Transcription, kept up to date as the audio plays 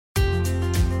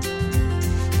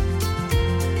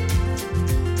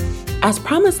As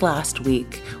promised last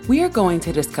week, we are going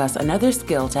to discuss another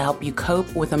skill to help you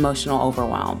cope with emotional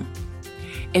overwhelm.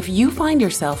 If you find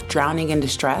yourself drowning in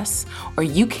distress or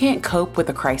you can't cope with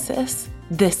a crisis,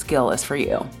 this skill is for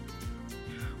you.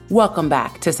 Welcome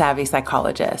back to Savvy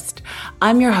Psychologist.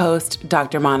 I'm your host,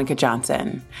 Dr. Monica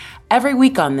Johnson. Every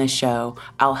week on this show,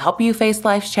 I'll help you face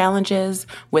life's challenges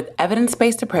with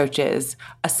evidence-based approaches,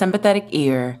 a sympathetic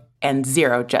ear, and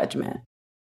zero judgment.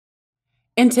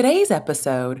 In today's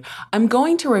episode, I'm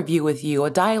going to review with you a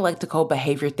dialectical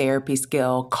behavior therapy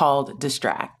skill called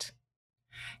distract.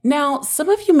 Now, some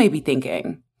of you may be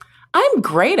thinking, I'm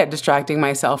great at distracting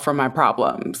myself from my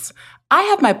problems. I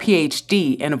have my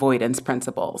PhD in avoidance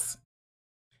principles.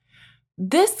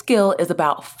 This skill is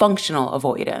about functional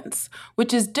avoidance,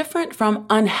 which is different from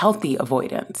unhealthy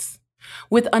avoidance.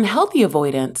 With unhealthy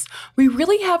avoidance, we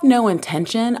really have no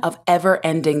intention of ever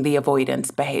ending the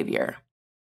avoidance behavior.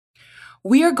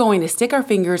 We are going to stick our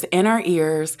fingers in our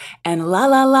ears and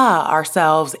la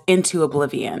ourselves into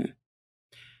oblivion.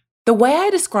 The way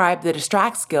I describe the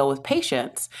distract skill with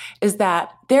patients is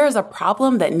that there is a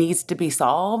problem that needs to be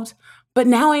solved, but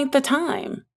now ain't the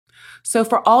time. So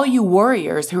for all you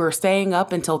warriors who are staying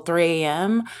up until 3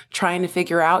 a.m. trying to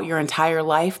figure out your entire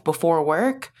life before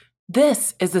work,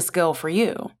 this is the skill for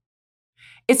you.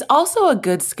 It's also a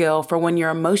good skill for when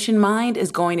your emotion mind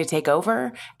is going to take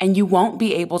over and you won't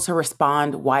be able to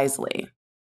respond wisely.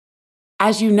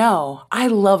 As you know, I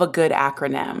love a good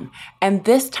acronym, and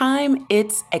this time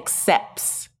it's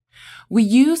ACCEPTS. We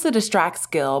use the distract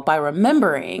skill by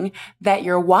remembering that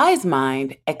your wise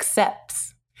mind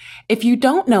accepts. If you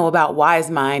don't know about wise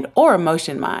mind or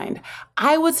emotion mind,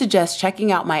 I would suggest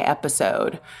checking out my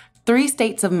episode, 3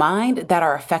 States of Mind That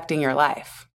Are Affecting Your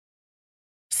Life.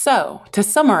 So, to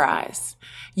summarize,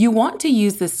 you want to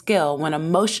use this skill when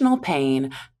emotional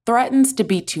pain threatens to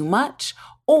be too much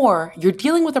or you're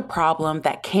dealing with a problem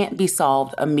that can't be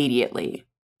solved immediately.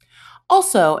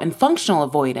 Also, in functional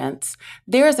avoidance,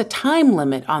 there is a time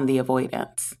limit on the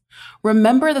avoidance.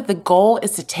 Remember that the goal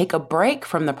is to take a break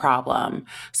from the problem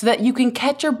so that you can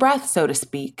catch your breath, so to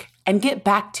speak, and get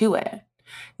back to it,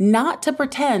 not to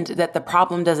pretend that the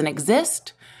problem doesn't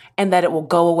exist and that it will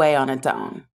go away on its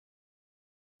own.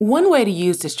 One way to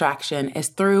use distraction is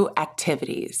through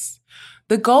activities.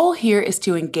 The goal here is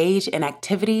to engage in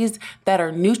activities that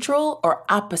are neutral or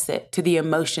opposite to the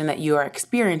emotion that you are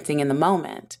experiencing in the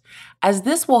moment, as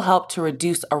this will help to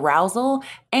reduce arousal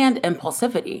and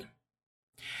impulsivity.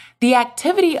 The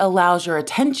activity allows your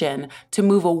attention to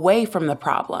move away from the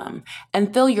problem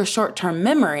and fill your short-term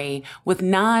memory with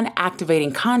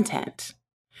non-activating content.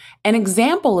 An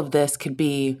example of this could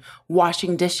be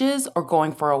washing dishes or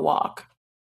going for a walk.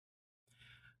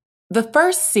 The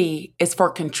first C is for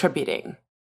contributing.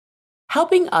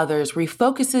 Helping others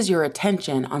refocuses your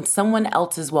attention on someone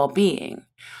else's well-being,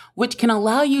 which can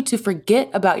allow you to forget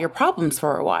about your problems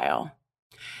for a while.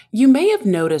 You may have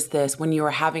noticed this when you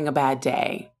were having a bad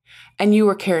day, and you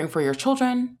were caring for your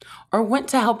children, or went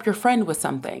to help your friend with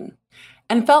something,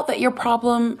 and felt that your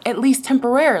problem, at least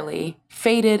temporarily,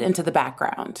 faded into the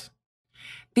background.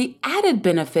 The added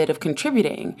benefit of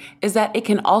contributing is that it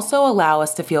can also allow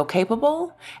us to feel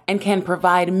capable and can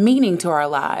provide meaning to our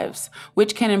lives,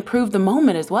 which can improve the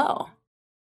moment as well.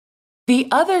 The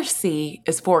other C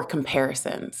is for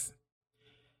comparisons.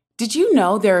 Did you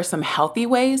know there are some healthy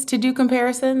ways to do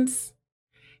comparisons?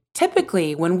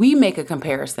 Typically, when we make a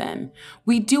comparison,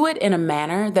 we do it in a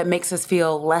manner that makes us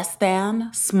feel less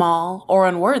than, small, or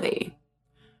unworthy.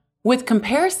 With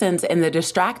comparisons in the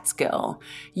distract skill,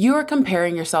 you are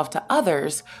comparing yourself to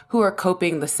others who are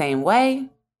coping the same way,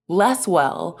 less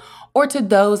well, or to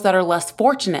those that are less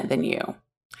fortunate than you.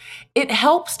 It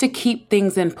helps to keep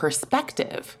things in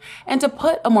perspective and to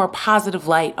put a more positive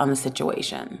light on the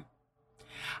situation.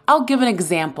 I'll give an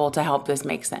example to help this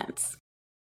make sense.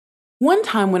 One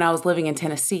time when I was living in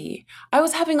Tennessee, I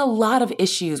was having a lot of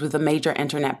issues with a major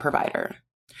internet provider.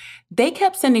 They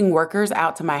kept sending workers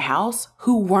out to my house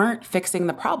who weren't fixing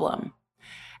the problem.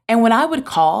 And when I would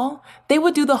call, they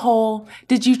would do the whole,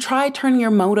 "Did you try turning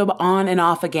your modem on and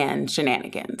off again?"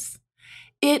 shenanigans.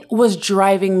 It was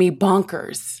driving me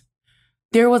bonkers.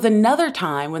 There was another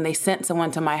time when they sent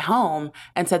someone to my home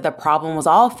and said the problem was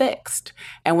all fixed.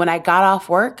 And when I got off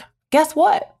work, guess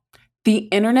what? The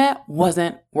internet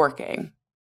wasn't working.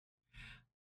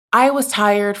 I was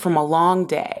tired from a long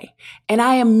day, and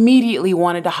I immediately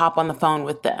wanted to hop on the phone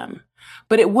with them,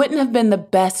 but it wouldn't have been the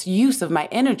best use of my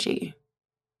energy.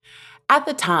 At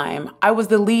the time, I was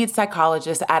the lead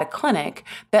psychologist at a clinic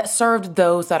that served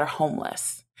those that are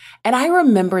homeless. And I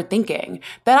remember thinking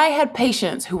that I had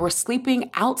patients who were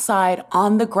sleeping outside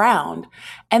on the ground,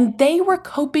 and they were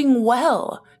coping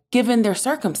well, given their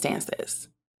circumstances.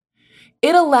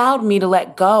 It allowed me to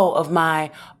let go of my,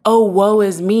 oh, woe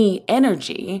is me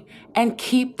energy and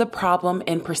keep the problem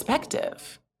in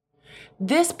perspective.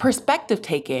 This perspective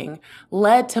taking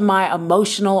led to my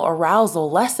emotional arousal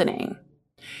lessening.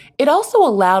 It also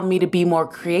allowed me to be more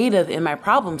creative in my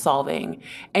problem solving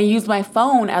and use my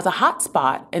phone as a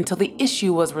hotspot until the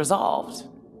issue was resolved.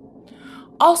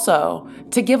 Also,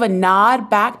 to give a nod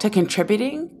back to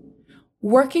contributing,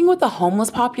 working with the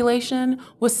homeless population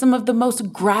was some of the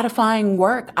most gratifying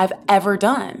work I've ever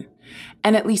done.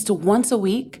 And at least once a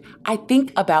week, I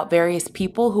think about various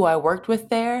people who I worked with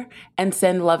there and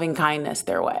send loving kindness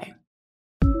their way.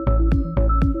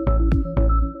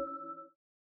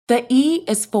 The E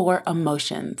is for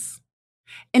emotions.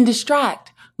 In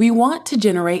Distract, we want to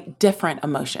generate different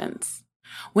emotions.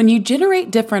 When you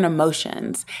generate different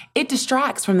emotions, it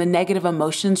distracts from the negative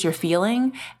emotions you're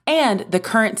feeling and the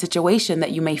current situation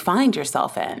that you may find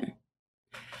yourself in.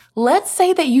 Let's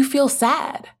say that you feel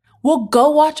sad. Well, go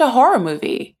watch a horror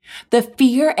movie. The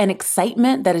fear and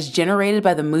excitement that is generated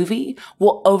by the movie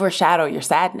will overshadow your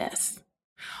sadness.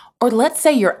 Or let's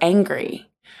say you're angry.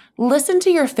 Listen to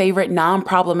your favorite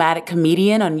non-problematic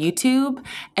comedian on YouTube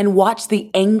and watch the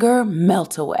anger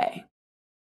melt away.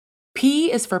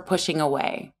 P is for pushing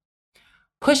away.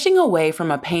 Pushing away from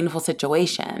a painful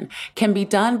situation can be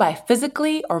done by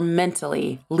physically or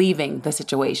mentally leaving the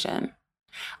situation.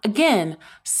 Again,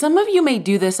 some of you may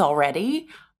do this already,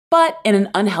 but in an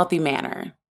unhealthy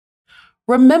manner.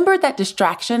 Remember that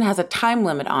distraction has a time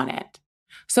limit on it.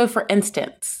 So for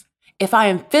instance, if I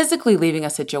am physically leaving a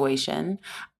situation,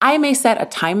 I may set a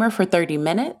timer for 30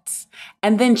 minutes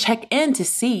and then check in to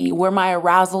see where my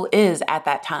arousal is at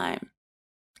that time.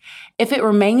 If it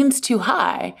remains too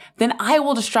high, then I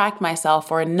will distract myself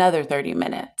for another 30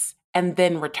 minutes and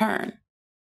then return.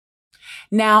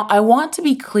 Now, I want to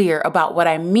be clear about what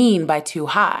I mean by too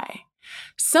high.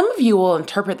 Some of you will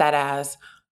interpret that as,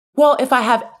 well, if I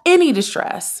have any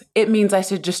distress, it means I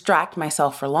should distract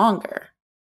myself for longer.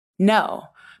 No.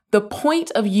 The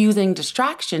point of using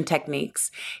distraction techniques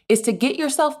is to get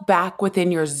yourself back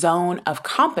within your zone of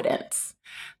competence.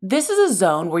 This is a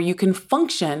zone where you can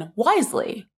function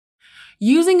wisely.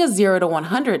 Using a 0 to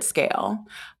 100 scale,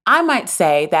 I might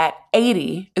say that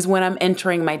 80 is when I'm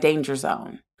entering my danger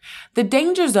zone. The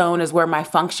danger zone is where my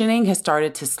functioning has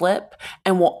started to slip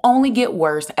and will only get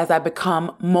worse as I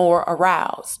become more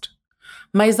aroused.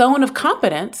 My zone of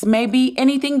competence may be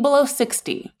anything below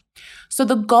 60. So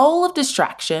the goal of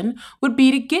distraction would be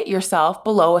to get yourself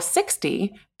below a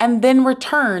 60 and then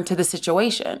return to the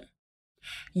situation.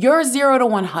 Your 0 to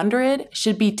 100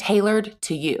 should be tailored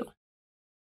to you.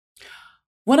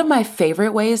 One of my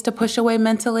favorite ways to push away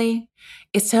mentally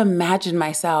is to imagine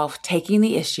myself taking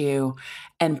the issue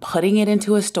and putting it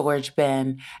into a storage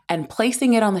bin and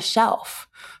placing it on the shelf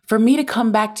for me to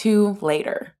come back to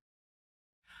later.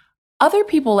 Other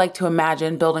people like to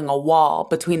imagine building a wall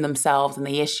between themselves and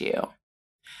the issue.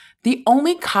 The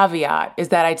only caveat is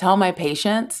that I tell my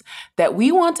patients that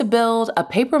we want to build a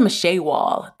papier-mâché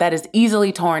wall that is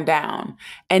easily torn down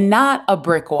and not a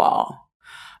brick wall.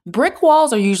 Brick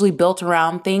walls are usually built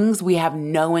around things we have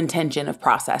no intention of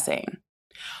processing.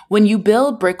 When you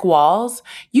build brick walls,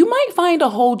 you might find a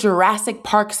whole Jurassic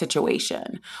Park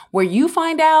situation where you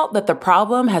find out that the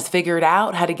problem has figured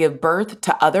out how to give birth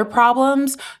to other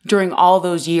problems during all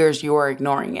those years you were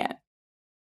ignoring it.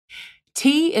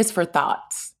 T is for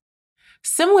thoughts.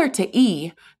 Similar to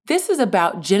E, this is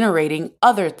about generating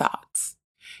other thoughts.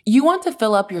 You want to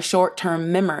fill up your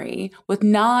short-term memory with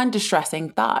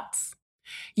non-distressing thoughts.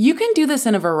 You can do this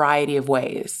in a variety of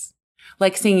ways,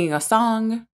 like singing a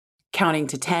song, counting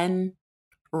to 10,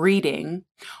 reading,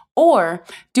 or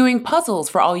doing puzzles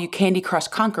for all you Candy Crush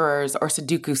conquerors or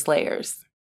Sudoku slayers.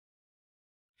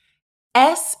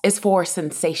 S is for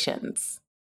sensations.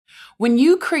 When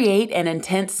you create an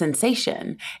intense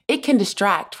sensation, it can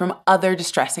distract from other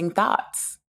distressing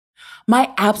thoughts.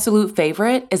 My absolute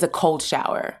favorite is a cold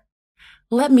shower.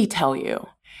 Let me tell you,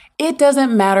 it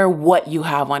doesn't matter what you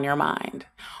have on your mind.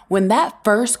 When that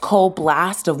first cold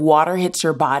blast of water hits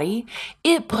your body,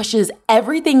 it pushes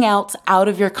everything else out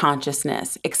of your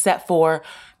consciousness except for,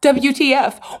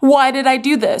 WTF, why did I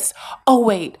do this? Oh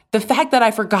wait, the fact that I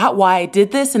forgot why I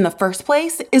did this in the first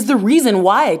place is the reason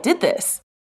why I did this.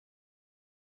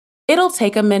 It'll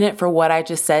take a minute for what I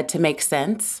just said to make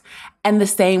sense, and the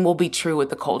same will be true with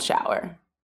the cold shower.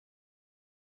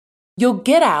 You'll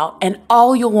get out and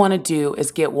all you'll want to do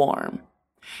is get warm.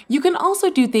 You can also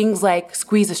do things like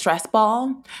squeeze a stress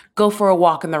ball, go for a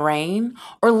walk in the rain,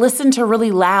 or listen to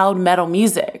really loud metal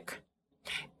music.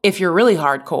 If you're really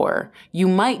hardcore, you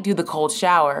might do the cold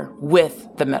shower with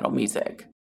the metal music.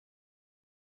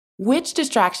 Which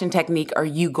distraction technique are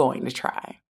you going to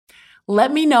try?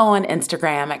 Let me know on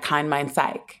Instagram at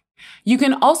KindMindPsych. You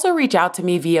can also reach out to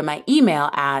me via my email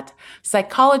at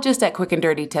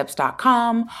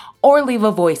psychologist@quickanddirtytips.com or leave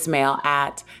a voicemail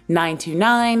at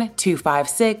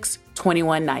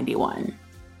 929-256-2191.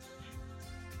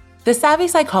 The Savvy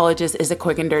Psychologist is a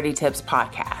Quick and Dirty Tips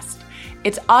podcast.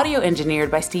 It's audio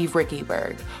engineered by Steve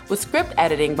Rickyberg with script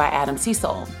editing by Adam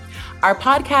Cecil. Our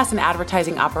podcast and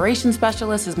advertising operations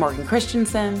specialist is Morgan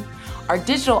Christensen. Our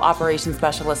digital operations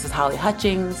specialist is Holly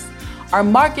Hutchings. Our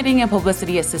marketing and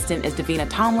publicity assistant is Davina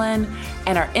Tomlin,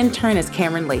 and our intern is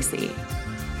Cameron Lacey.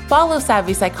 Follow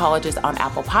Savvy Psychologist on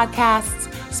Apple Podcasts,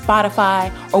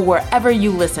 Spotify, or wherever you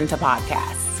listen to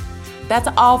podcasts. That's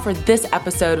all for this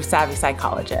episode of Savvy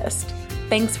Psychologist.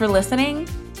 Thanks for listening.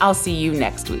 I'll see you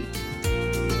next week.